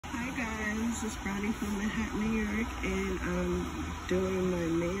this is Brownie from Manhattan, New York, and I'm doing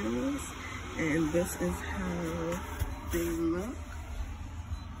my nails, and this is how they look.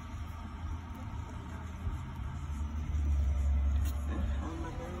 And how my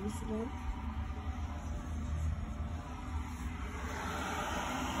nails look.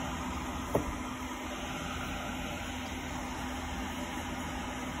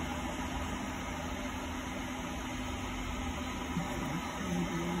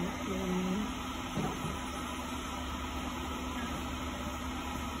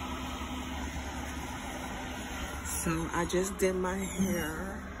 So I just did my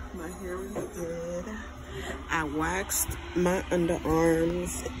hair. My hair is good. I waxed my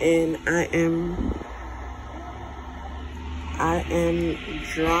underarms and I am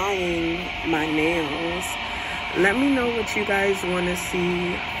drying my nails. Let me know what you guys want to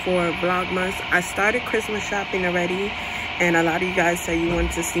see for Vlogmas. I started Christmas shopping already, and a lot of you guys said you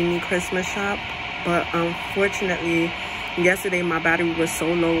wanted to see me Christmas shop, but unfortunately yesterday my battery was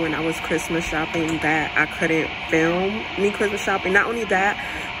so low when I was Christmas shopping that I couldn't film me Christmas shopping. Not only that,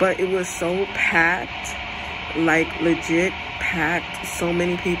 but it was so packed, like legit packed, so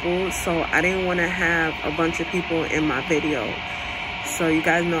many people, so I didn't want to have a bunch of people in my video. So you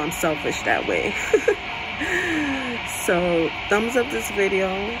guys know I'm selfish that way. So thumbs up this video,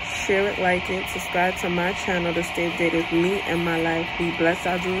 share it, like it, subscribe to my channel to stay updated with me and my life. Be blessed.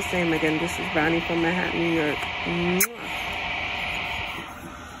 I'll do the same again. This is Brownie from Manhattan, New York. Mwah.